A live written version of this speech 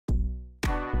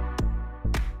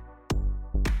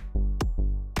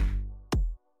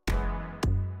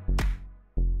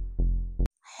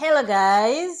Hello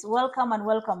guys, welcome and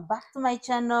welcome back to my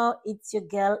channel. It's your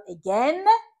girl again,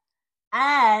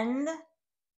 and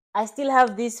I still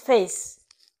have this face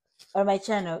on my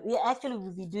channel. We actually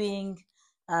will be doing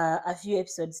a few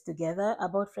episodes together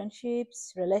about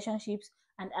friendships, relationships,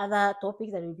 and other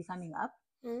topics that will be coming up.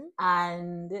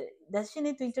 And does she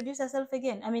need to introduce herself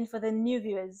again? I mean, for the new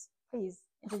viewers, please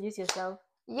introduce yourself.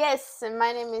 Yes,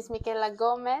 my name is Michaela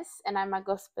Gomez and I'm a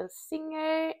gospel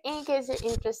singer. In case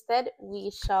you're interested, we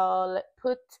shall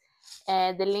put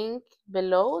the link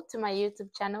below to my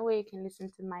YouTube channel where you can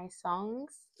listen to my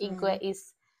songs. Igwe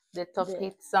is the top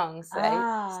hit song, so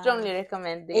I strongly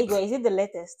recommend it. Igwe, is it the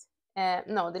latest?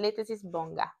 No, the latest is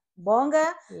Bonga.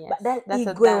 Bonga, Yes, but that that's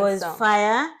a Igwe dance was song.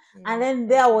 fire. And then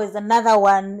there was another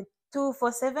one,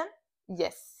 247.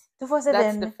 Yes, 247.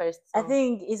 that's the first I song.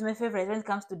 think is my favorite when it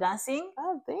comes to dancing.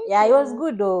 Oh, thank Yeah, you. it was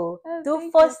good though. Oh,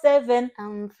 247.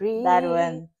 I'm free. That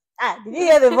one. Did you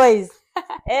hear the voice?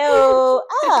 Ew.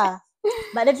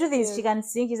 But the truth is, Yes. she can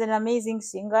sing. She's an amazing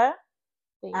singer.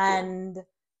 Thank And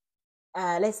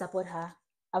let's support her.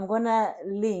 I'm gonna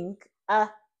link. I'm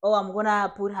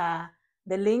gonna put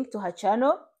the link to her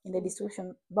channel in the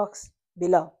description box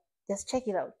below. Just check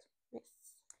it out. Yes.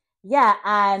 Yeah,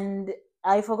 and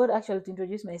I forgot actually to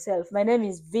introduce myself. My name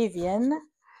is Vivian,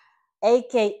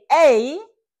 aka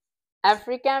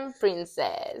African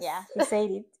Princess. Yeah, she said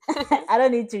it. I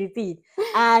don't need to repeat.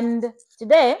 And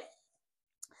today,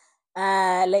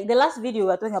 like the last video, we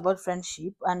were talking about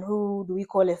friendship and who do we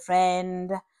call a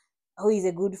friend, who is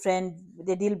a good friend,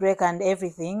 the deal breaker, and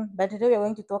everything. But today we're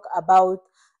going to talk about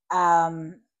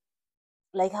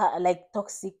like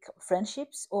toxic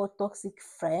friendships or toxic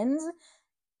friends.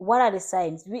 What are the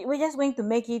signs? We're just going to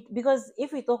make it, because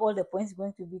if we talk all the points, it's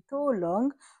going to be too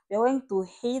long. We're going to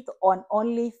hit on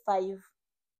only 5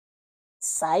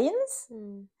 signs,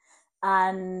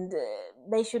 and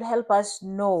they should help us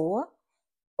know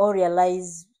or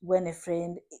realize when a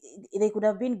friend, they could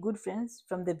have been good friends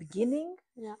from the beginning,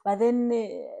 but then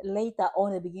later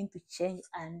on they begin to change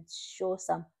and show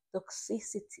some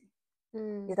toxicity.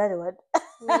 Is that the word?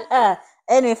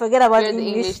 Anyway, forget about You're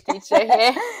English. the English teacher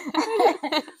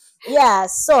here. Yeah,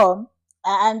 so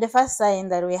and the first sign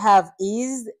that we have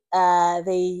is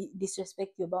they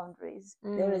disrespect your boundaries.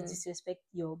 They always disrespect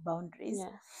your boundaries.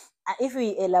 If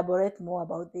we elaborate more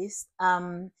about this,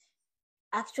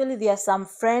 actually there are some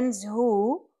friends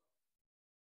who,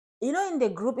 in the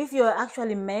group, if you're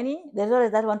actually many, there's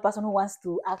always that one person who wants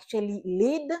to actually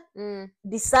lead,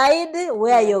 decide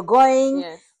where you're going,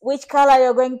 which color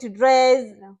you're going to dress.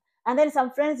 And then some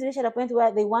friends reach at a point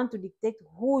where they want to dictate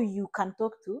who you can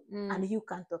talk to and who you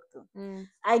can talk to.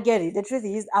 I get it. The truth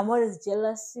is, I'm always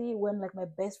jealousy when like my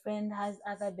best friend has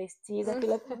other besties. I feel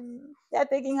like they're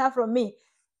taking her from me.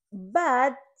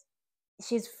 But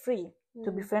she's free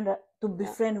to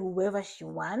befriend whoever she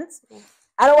wants.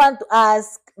 I don't want to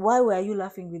ask, why were you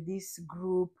laughing with this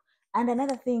group? And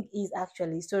another thing is,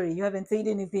 actually, sorry, you haven't said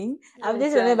anything. I've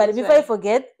just remembered, before I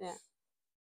forget,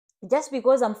 just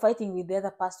because I'm fighting with the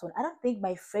other person, I don't think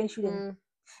my friend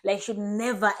should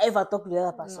never ever talk to the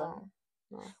other person.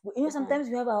 No. Sometimes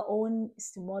we have our own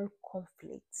small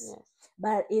conflicts,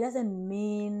 but it doesn't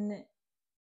mean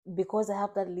because I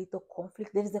have that little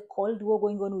conflict, there is a cold war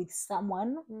going on with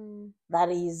someone that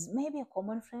is maybe a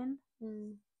common friend,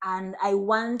 and I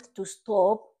want to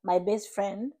stop my best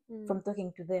friend from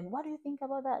talking to them. What do you think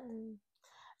about that?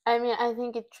 I mean, I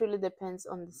think it truly depends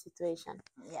on the situation.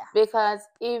 Yeah. Because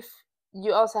if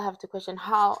you also have to question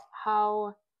how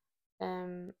how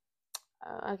can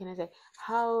I say,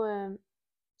 how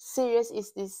serious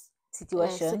is this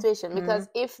situation? Because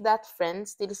if that friend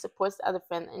still supports the other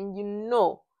friend and you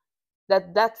know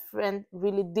that friend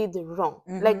really did wrong,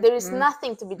 like there is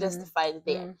nothing to be justified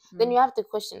there, then you have to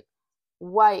question,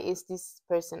 why is this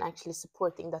person actually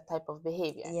supporting that type of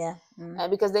behavior?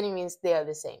 Because then it means they are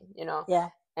the same,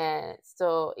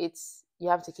 so it's, you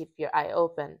have to keep your eye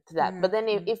open to that. But then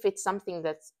if it's something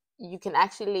that you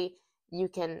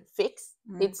can fix,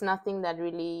 it's nothing that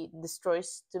really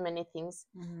destroys too many things,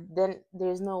 then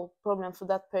there's no problem for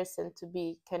that person to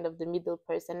be kind of the middle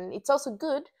person. And it's also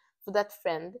good for that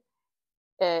friend,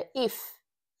 if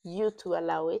you two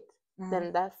allow it,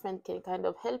 then that friend can kind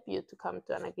of help you to come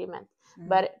to an agreement.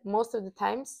 But most of the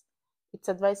times it's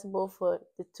advisable for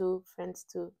the two friends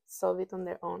to solve it on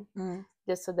their own,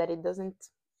 just so that it doesn't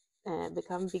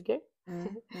become bigger.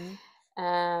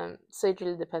 So it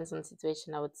really depends on the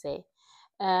situation, I would say.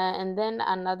 And then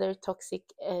another toxic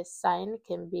sign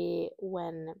can be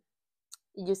when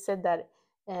you said that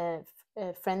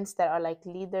friends that are like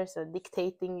leaders or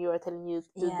dictating you or telling you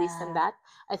to do this and that.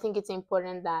 I think it's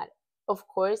important that, of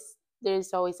course, there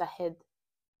is always a head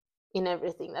in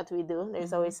everything that we do.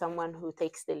 There's always someone who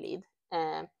takes the lead.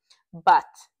 But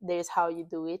there's how you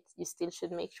do it. You still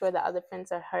should make sure that other friends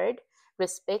are heard,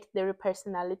 respect their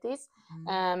personalities,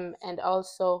 and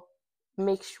also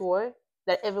make sure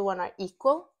that everyone are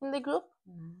equal in the group,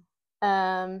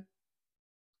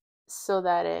 so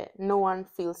that no one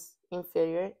feels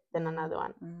inferior than another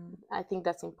one. I think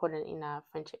that's important in a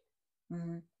friendship.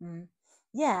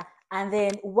 Yeah, and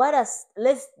then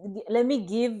let me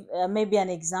give maybe an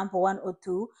example, one or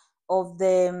two of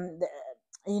them.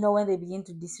 When they begin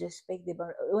to disrespect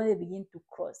when they begin to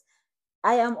cross.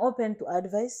 I am open to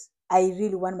advice. I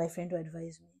really want my friend to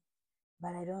advise me, but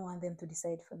I don't want them to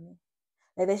decide for me.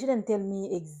 Like, they shouldn't tell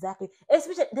me exactly.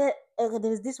 Especially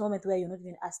there's this moment where you're not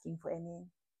even asking for any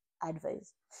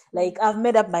advice. Like, I've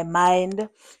made up my mind,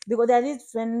 because there are these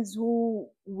friends who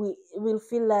will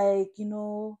feel like,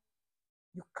 you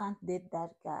can't date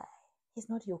that guy. He's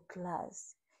not your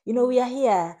class. We are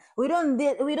here. We don't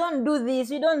do this.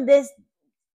 We don't this.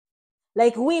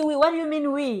 Like, we what do you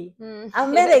mean we?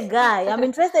 I've met a guy. I'm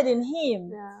interested in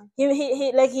him.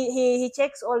 He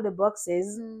checks all the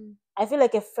boxes. I feel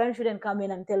like a friend shouldn't come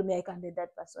in and tell me I can't date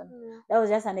that person. That was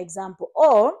just an example.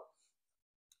 Or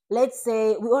let's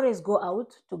say we always go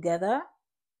out together,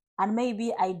 and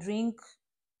maybe I drink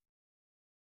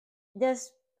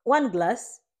just one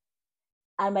glass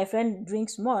and my friend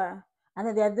drinks more. And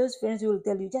then there are those friends who will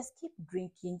tell you, just keep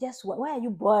drinking. Just why are you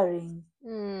boring?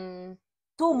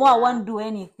 Two more, I won't do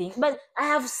anything. But I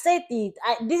have said it.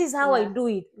 This is how I do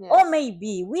it. Yes. Or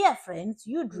maybe we are friends.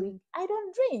 You drink, I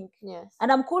don't drink. Yes.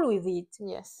 And I'm cool with it.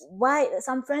 Yes. Why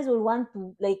some friends will want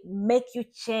to make you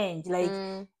change? Like,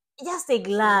 just a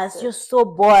glass. You're so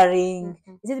boring.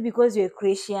 Is it because you're a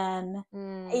Christian?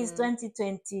 It's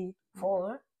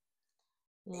 2024.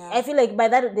 Yeah. I feel like by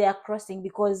that they are crossing,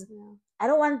 because I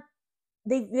don't want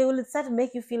they will start to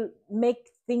make you make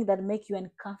things that make you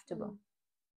uncomfortable.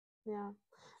 Yeah,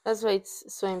 that's why it's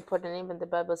so important. Even the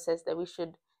Bible says that we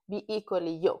should be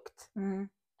equally yoked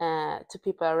to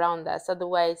people around us.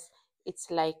 Otherwise, it's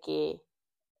like a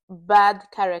bad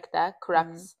character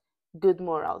corrupts good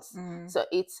morals. So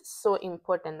it's so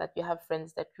important that you have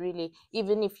friends that really,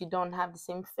 even if you don't have the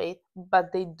same faith,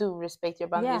 but they do respect your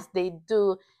boundaries. They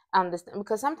do understand,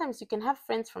 because sometimes you can have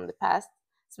friends from the past,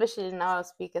 especially now I'll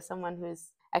speak as someone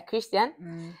who's a Christian.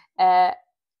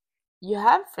 You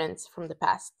have friends from the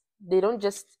past. They don't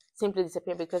just simply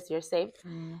disappear because you're saved,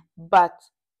 but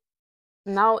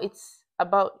now it's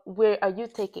about, where are you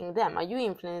taking them? Are you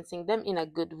influencing them in a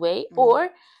good way? Or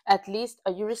at least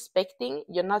are you respecting?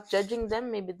 You're not judging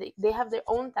them. Maybe they have their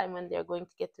own time when they're going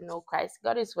to get to know Christ.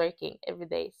 God is working every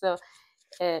day, so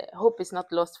hope is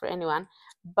not lost for anyone.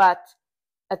 But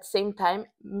at the same time,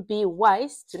 be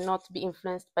wise to not be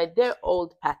influenced by their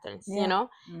old patterns.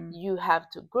 You have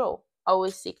to grow,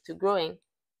 always seek to growing.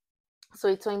 So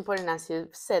it's so important, as you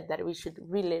said, that we should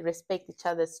really respect each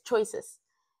other's choices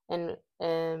and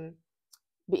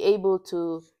be able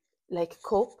to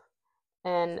cope.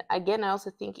 And again, I also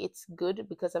think it's good,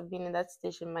 because I've been in that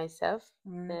situation myself.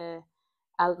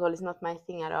 Alcohol is not my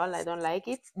thing at all. I don't like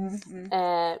it.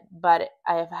 But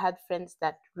I have had friends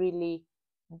that really,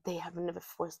 they have never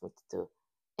forced me to do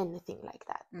anything like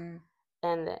that.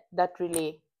 And that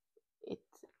really,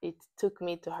 it took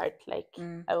me to heart.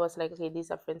 I was like, okay,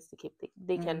 these are friends to keep.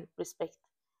 They can respect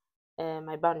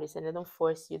my boundaries, and they don't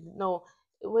force you. No,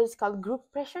 what is called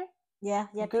group pressure?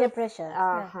 Peer pressure.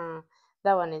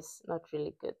 That one is not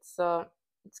really good. So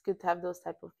it's good to have those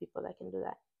type of people that can do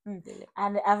that. Really.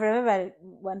 And I remember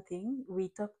one thing, we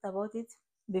talked about it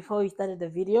before we started the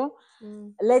video.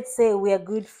 Let's say we are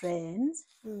good friends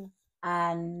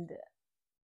and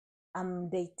I'm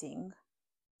dating.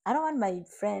 I don't want my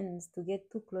friends to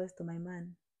get too close to my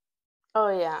man. Oh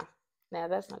yeah,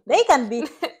 that's not good. They can be.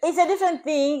 It's a different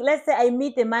thing. Let's say I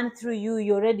meet a man through you.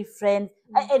 You're already friends.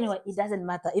 Anyway, it doesn't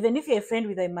matter. Even if you're a friend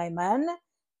with my man,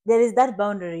 there is that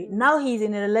boundary. Now he's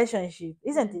in a relationship,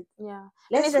 isn't it? Yeah.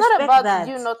 And it's not about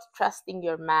you not trusting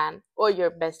your man or your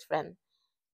best friend.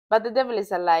 But the devil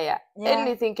is a liar.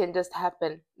 Anything can just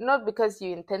happen. Not because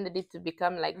you intended it to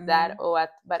become like that or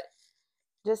what, but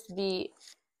just be...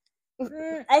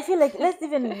 I feel like, let's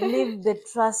even leave the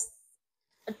trust.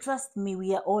 Trust me,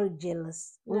 we are all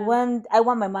jealous. I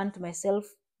want my man to myself.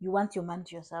 You want your man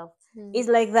to yourself. It's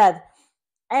like that.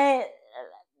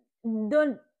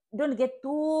 Don't get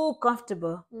too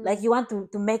comfortable. Like, you want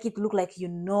to make it look like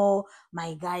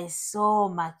my guy so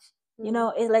much.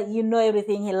 It's like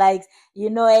everything he likes.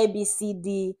 A, B, C,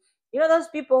 D. Those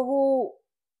people who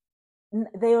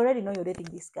they already know you're dating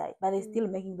this guy, but they're still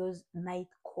making those night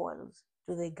calls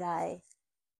to the guy.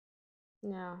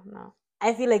 No.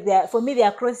 I feel like for me, they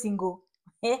are crossing go.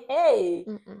 Hey,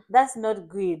 that's not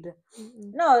good.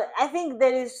 No, I think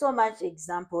there is so much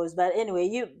examples, but anyway,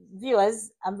 you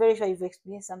viewers, I'm very sure you've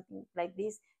experienced something like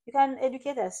this. You can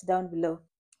educate us down below.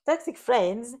 Toxic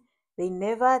friends, they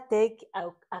never take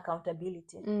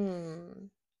accountability.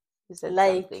 You said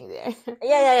something there.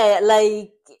 yeah.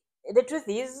 Like, the truth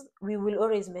is, we will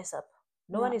always mess up.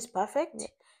 No one is perfect.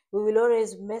 We will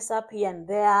always mess up here and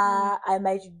there. I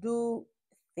might do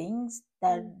things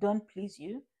that don't please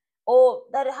you or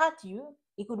that hurt you.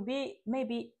 It could be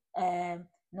maybe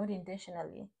not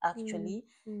intentionally, actually.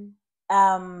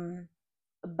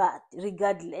 But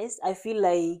regardless, I feel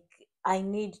like I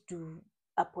need to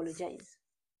apologize.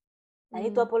 I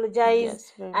need to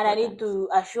apologize, and I need to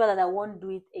assure that I won't do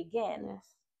it again.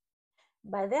 Yes.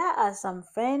 But there are some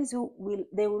friends who will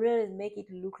always make it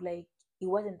look like it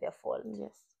wasn't their fault.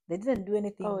 Yes. They didn't do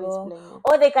anything wrong.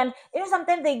 Or they can,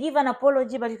 sometimes they give an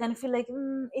apology, but you can feel like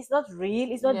it's not real,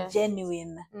 it's not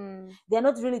genuine. They're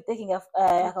not really taking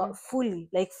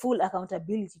full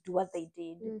accountability to what they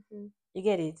did. You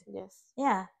get it? Yes.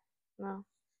 Yeah. No,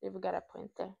 you've got a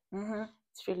point there.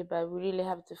 It's really bad. We really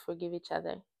have to forgive each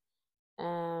other.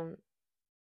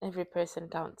 Every person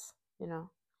counts,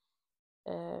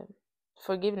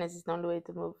 forgiveness is the only way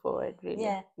to move forward,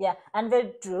 really. Yeah, and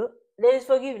very true. There is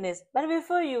forgiveness, but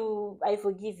before I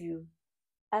forgive you,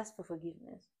 ask for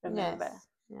forgiveness. Remember?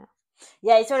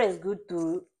 Yeah, it's always good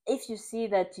to, if you see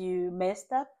that you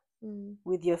messed up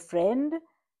with your friend,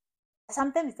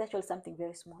 sometimes it's actually something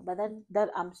very small, but that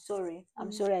I'm sorry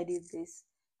I did this,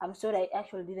 I'm sorry, I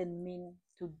actually didn't mean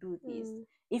to do this.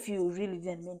 If you really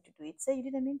didn't mean to do it, say you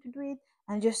didn't mean to do it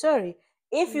and you're sorry.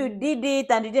 If you did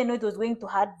it and you didn't know it was going to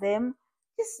hurt them,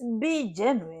 just be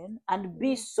genuine and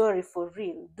be sorry for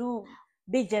real.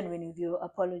 Be genuine with your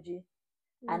apology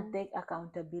and take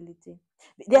accountability.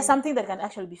 There's something that can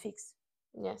actually be fixed.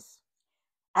 Yes.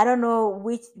 I don't know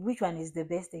which one is the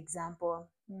best example.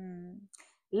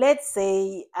 Let's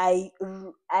say I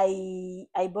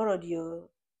borrowed your,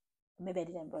 maybe I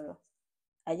didn't borrow.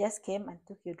 I just came and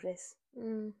took your dress.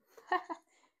 And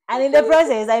in the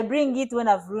process, I bring it when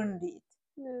I've ruined it.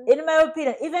 In my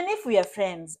opinion, even if we are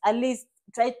friends, at least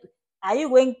are you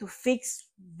going to fix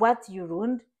what you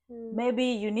ruined? Maybe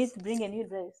you need to bring a new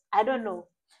dress. I don't know.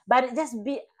 But just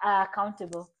be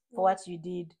accountable for what you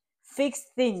did. Fix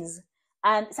things.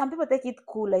 And some people take it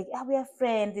cool, like, we are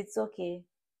friends, it's okay.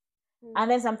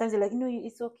 And then sometimes they're like, no,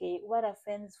 it's okay. What are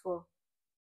friends for?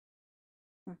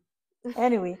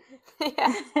 Anyway.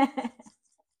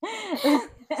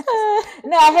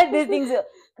 No, I heard these things.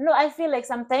 No, I feel like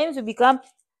sometimes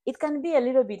it can be a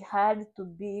little bit hard to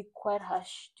be quite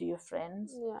harsh to your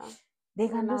friends. Yeah. They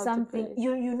can do something,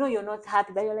 you know you're not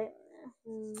happy, but you're like,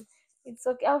 it's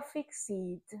okay, I'll fix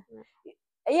it.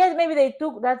 Yes, maybe they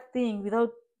took that thing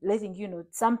without letting you know.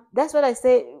 That's what I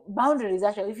say, boundaries.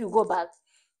 Actually, if you go back,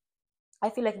 I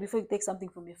feel like before you take something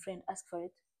from your friend, ask for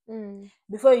it.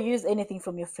 Before you use anything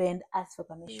from your friend, ask for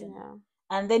permission.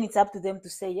 And then it's up to them to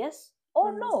say yes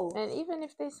or no. And even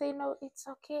if they say no, it's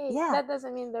okay. That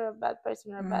doesn't mean they're a bad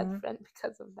person or a bad friend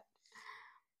because of that.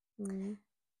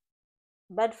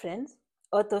 Bad friends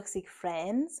or toxic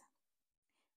friends,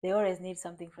 they always need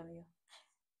something from you.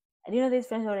 And you know, these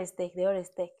friends always take.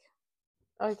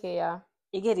 Okay, yeah.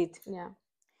 You get it? Yeah.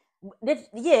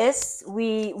 Yes,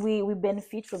 we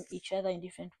benefit from each other in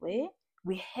different way.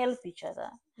 We help each other.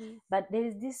 But there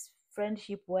is this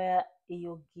friendship where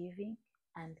you're giving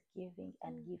and giving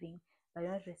and giving, but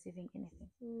you're not receiving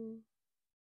anything.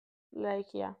 Like,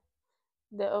 yeah,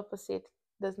 the opposite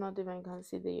does not even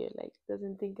consider you, like,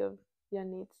 doesn't think of your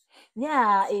needs.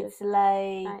 Yeah, it's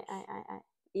like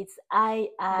it's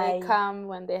they come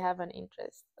when they have an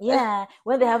interest. Yeah,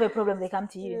 when they have a problem, they come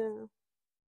to you.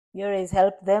 You always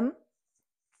help them.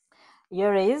 You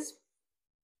always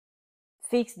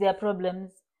fix their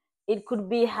problems. It could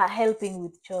be helping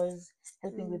with chores,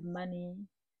 helping with money,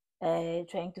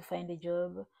 trying to find a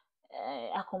job,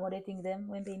 accommodating them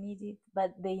when they need it,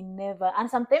 but they never. And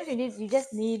sometimes you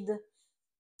just need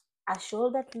a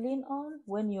shoulder to lean on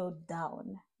when you're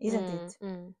down, isn't it?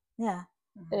 Yeah.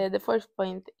 The first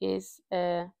point is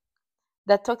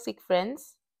that toxic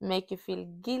friends make you feel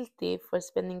guilty for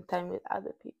spending time with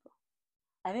other people.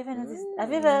 Have you ever noticed?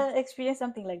 Have you ever experienced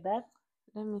something like that?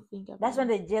 Let me think about That's when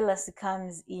the jealousy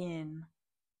comes in.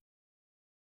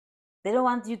 They don't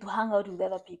want you to hang out with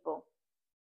other people.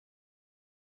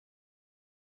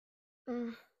 I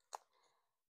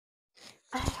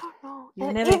don't know.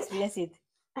 You never experienced it?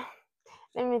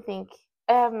 Let me think.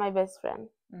 I have my best friend.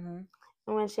 And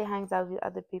when she hangs out with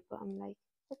other people, I'm like,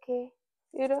 okay,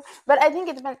 But I think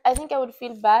it depends. I think I would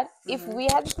feel bad if we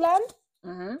had planned,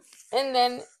 and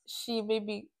then she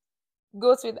maybe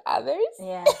goes with others.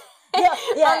 Yeah.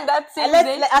 On that same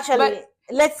day.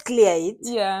 Let's clear it.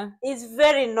 Yeah. It's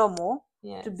very normal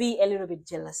to be a little bit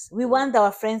jealous. We want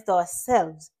our friends to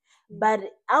ourselves. But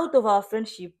out of our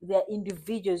friendship, they're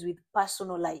individuals with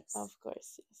personal lives. Of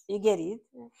course. Yes. You get it?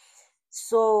 Yeah.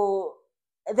 So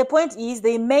the point is,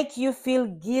 they make you feel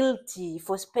guilty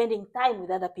for spending time with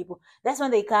other people. That's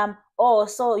when they come, oh,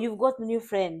 so you've got new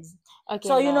friends. Okay,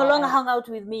 so you no longer hang out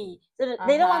with me. So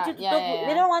they don't want you to talk.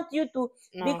 They don't want you to,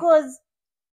 because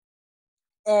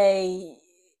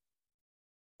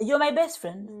you're my best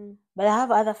friend, but I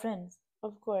have other friends.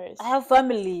 Of course. I have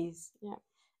families. Yeah.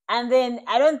 And then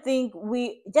I don't think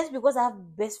just because I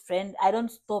have best friend, I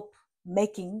don't stop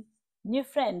making new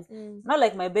friends. Not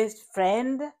like my best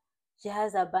friend, she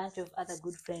has a bunch of other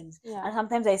good friends. Yeah. And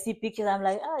sometimes I see pictures, I'm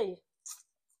like, oh,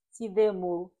 see them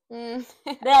all. They're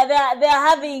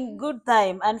having good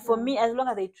time. And for me, as long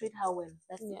as they treat her well,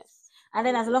 that's it. And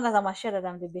then as long as I'm assured that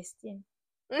I'm the best team.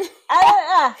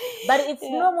 But it's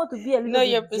normal to be a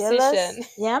little bit jealous.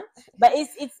 Yeah, but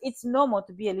it's normal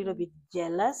to be a little bit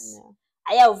jealous.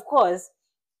 Yeah, of course,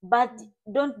 but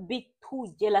don't be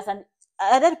too jealous. And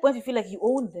at that point, you feel like you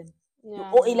own them.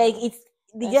 Like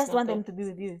they just want them to be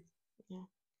with you.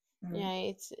 Yeah,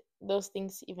 it's those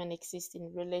things even exist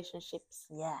in relationships.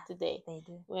 Today, they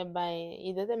do. Whereby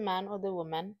either the man or the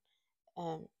woman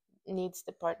needs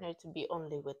the partner to be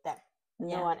only with them.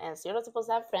 No one else. You're not supposed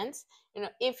to have friends.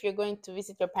 If you're going to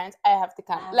visit your parents, I have to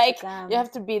come. You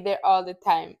have to be there all the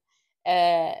time.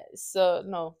 So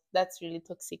no, that's really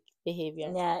toxic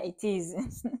behavior. Yeah, it is.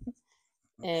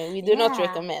 We do not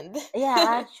recommend.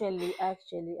 Actually.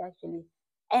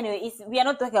 Anyway, we are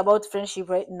not talking about friendship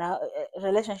right now,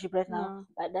 relationship right now,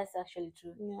 but that's actually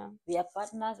true. Yeah, we are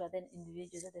partners, but then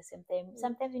individuals at the same time.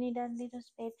 Sometimes we need a little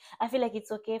space. I feel like it's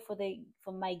okay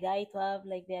for my guy to have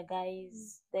like their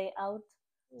guys day out.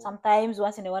 Sometimes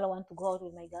once in a while I want to go out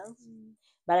with my girls,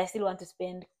 but I still want to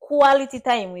spend quality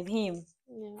time with him.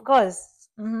 Of course.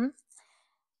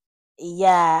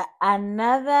 Yeah,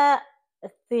 another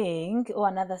thing or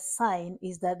another sign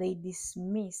is that they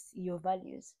dismiss your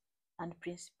values and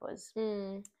principles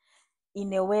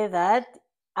in a way that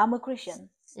I'm a Christian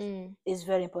is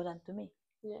very important to me.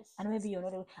 Yes. And maybe you're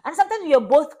not. And sometimes we are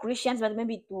both Christians, but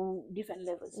maybe to different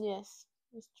levels. Yes,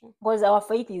 that's true. Because our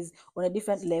faith is on a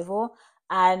different level.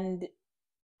 And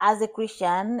as a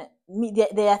Christian,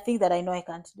 there are things that I know I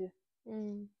can't do.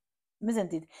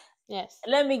 Isn't it? Yes.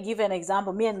 Let me give an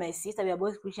example. Me and my sister, we are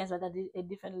both Christians, but at a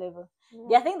different level.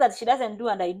 There are things that she doesn't do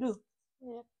and I do.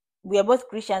 Yeah. We are both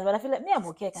Christians, but I feel like, I'm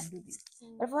okay, I can do this.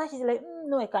 But for her, she's like,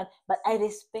 no, I can't. But I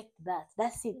respect that.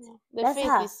 That's it. The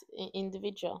faith is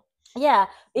individual. Yeah.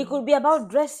 It could be about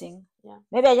dressing. Yeah.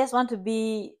 Maybe I just want to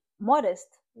be modest.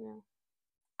 Yeah.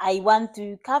 I want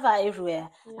to cover everywhere.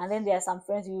 Yes. And then there are some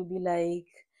friends who will be like,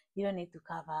 you don't need to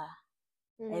cover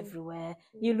everywhere.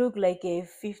 You look like a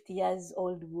 50 years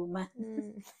old woman.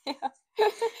 There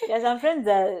are some friends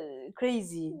that are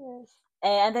crazy. Yes.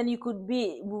 And then you could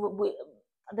be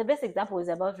the best example is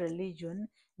about religion,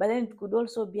 but then it could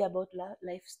also be about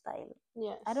lifestyle.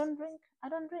 Yes. I don't drink.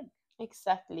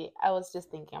 Exactly. I was just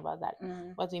thinking about that,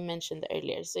 what we mentioned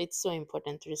earlier. So it's so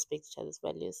important to respect each other's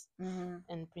values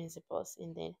and principles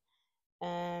in there.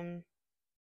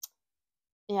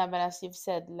 Yeah, but as you've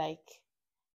said, like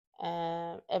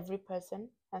every person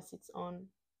has its own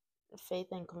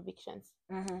faith and convictions.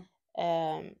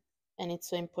 And it's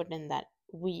so important that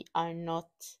we are not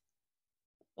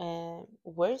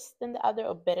worse than the other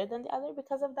or better than the other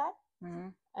because of that.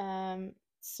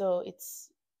 So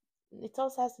it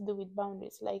also has to do with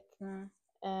boundaries, like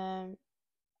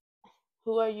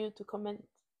who are you to comment?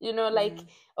 Like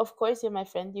of course you're my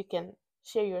friend, you can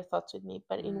share your thoughts with me,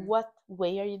 but in what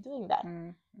way are you doing that?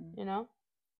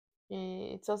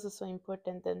 It's also so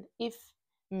important. And if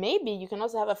maybe you can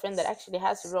also have a friend that actually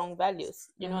has wrong values,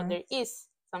 there is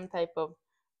some type of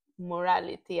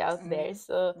morality out there,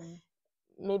 so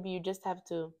maybe you just have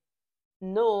to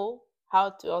know how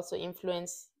to also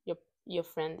influence your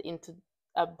friend into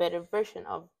a better version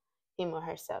of him or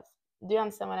herself. Do you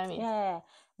understand what I mean? Yeah,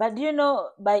 but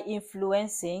by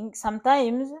influencing,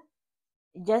 sometimes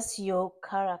just your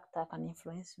character can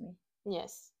influence me.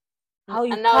 Yes. How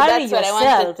you carry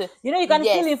yourself. You can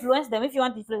still influence them if you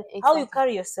want to influence. Exactly. How you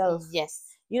carry yourself. Yes.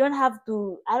 You don't have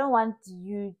to. I don't want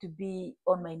you to be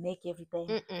on my neck every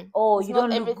time. Oh, you don't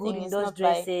look good in those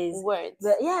dresses. Words.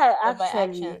 But yeah,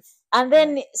 actually. And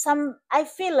then I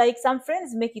feel like some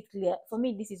friends make it clear. For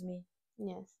me, this is me.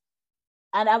 Yes.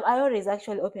 And I always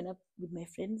actually open up with my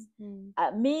friends.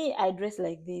 Me, I dress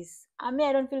like this. I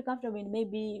don't feel comfortable in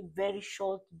maybe very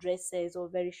short dresses or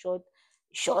very short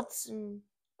shorts.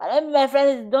 But my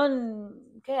friends don't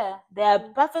care. They are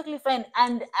perfectly fine,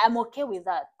 and I'm okay with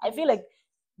that. I feel like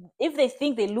if they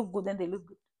think they look good, then they look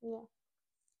good. Yeah.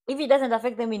 If it doesn't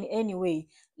affect them in any way.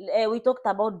 We talked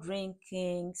about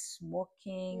drinking,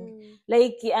 smoking,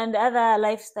 like, and other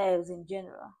lifestyles in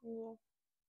general.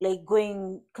 Yeah. Like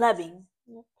going clubbing.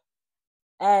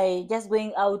 Just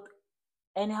going out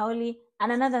anyhowly.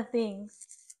 And another thing,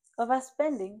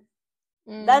 overspending.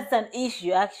 That's an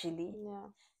issue, actually. Yeah.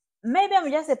 Maybe I'm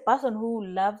just a person who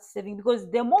loves saving, because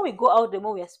the more we go out, the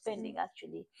more we are spending,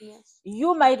 actually. Yes.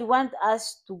 You might want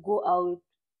us to go out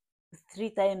 3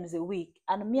 times a week,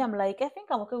 and me, I'm like, I think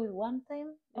I'm okay with 1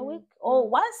 time a week, or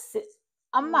once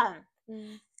a month.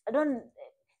 I don't.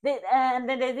 And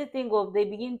then there's the thing of, they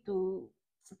begin to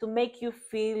make you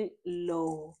feel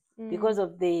low because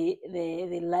of the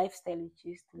lifestyle you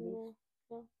choose to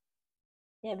live.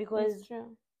 Yeah, because it's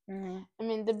true. I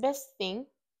mean, the best thing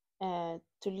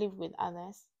to live with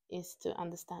others is to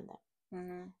understand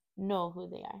them, know who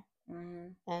they are,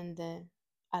 and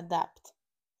adapt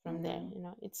from there. You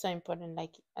know, it's so important.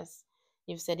 Like, as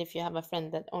you've said, if you have a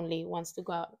friend that only wants to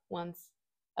go out once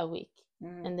a week,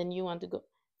 and then you want to go,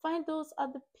 find those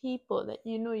other people that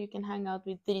you know you can hang out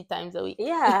with 3 times a week.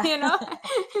 Yeah. You know,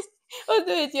 or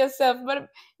do it yourself, but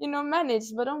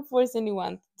manage, but don't force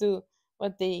anyone to do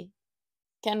what they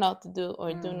cannot do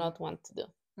or do not want to do.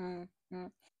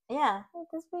 Yeah,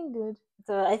 that's been good.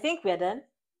 So I think we're done.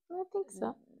 I think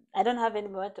so. I don't have any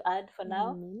more to add for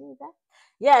now. Me neither.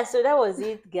 Yeah, so that was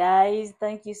it, guys.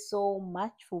 Thank you so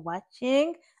much for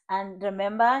watching. And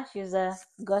remember, she's a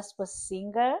gospel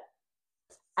singer.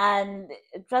 And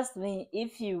trust me,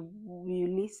 if you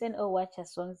listen or watch her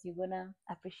songs, you're gonna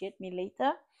appreciate me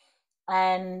later.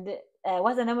 And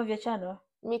what's the name of your channel?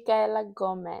 Micaela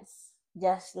Gomez.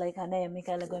 Just like her name,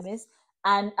 Micaela Gomez.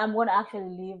 And I'm gonna actually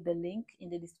leave the link in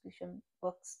the description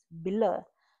box below.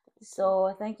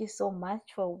 So thank you so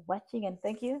much for watching, and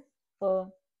thank you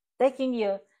for taking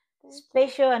your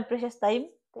special and precious time.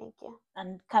 Thank you.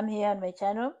 And come here on my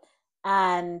channel.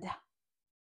 And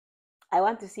I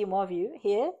want to see more of you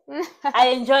here. I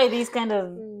enjoy this kind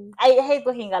of. I hate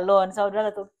talking alone, so I'd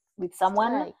rather talk with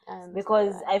someone,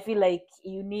 because I feel like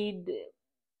you need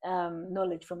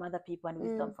knowledge from other people and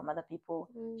wisdom from other people,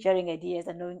 sharing ideas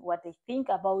and knowing what they think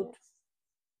about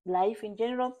life in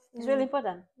general. It's really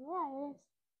important. Yeah, it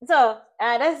is. So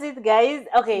that's it, guys.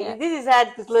 Okay, this is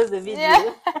hard to close the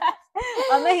video.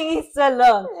 I'm making it so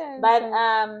long, but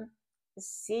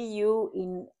see you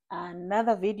in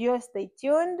another video. Stay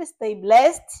tuned, stay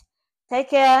blessed, take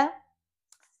care,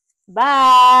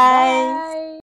 bye.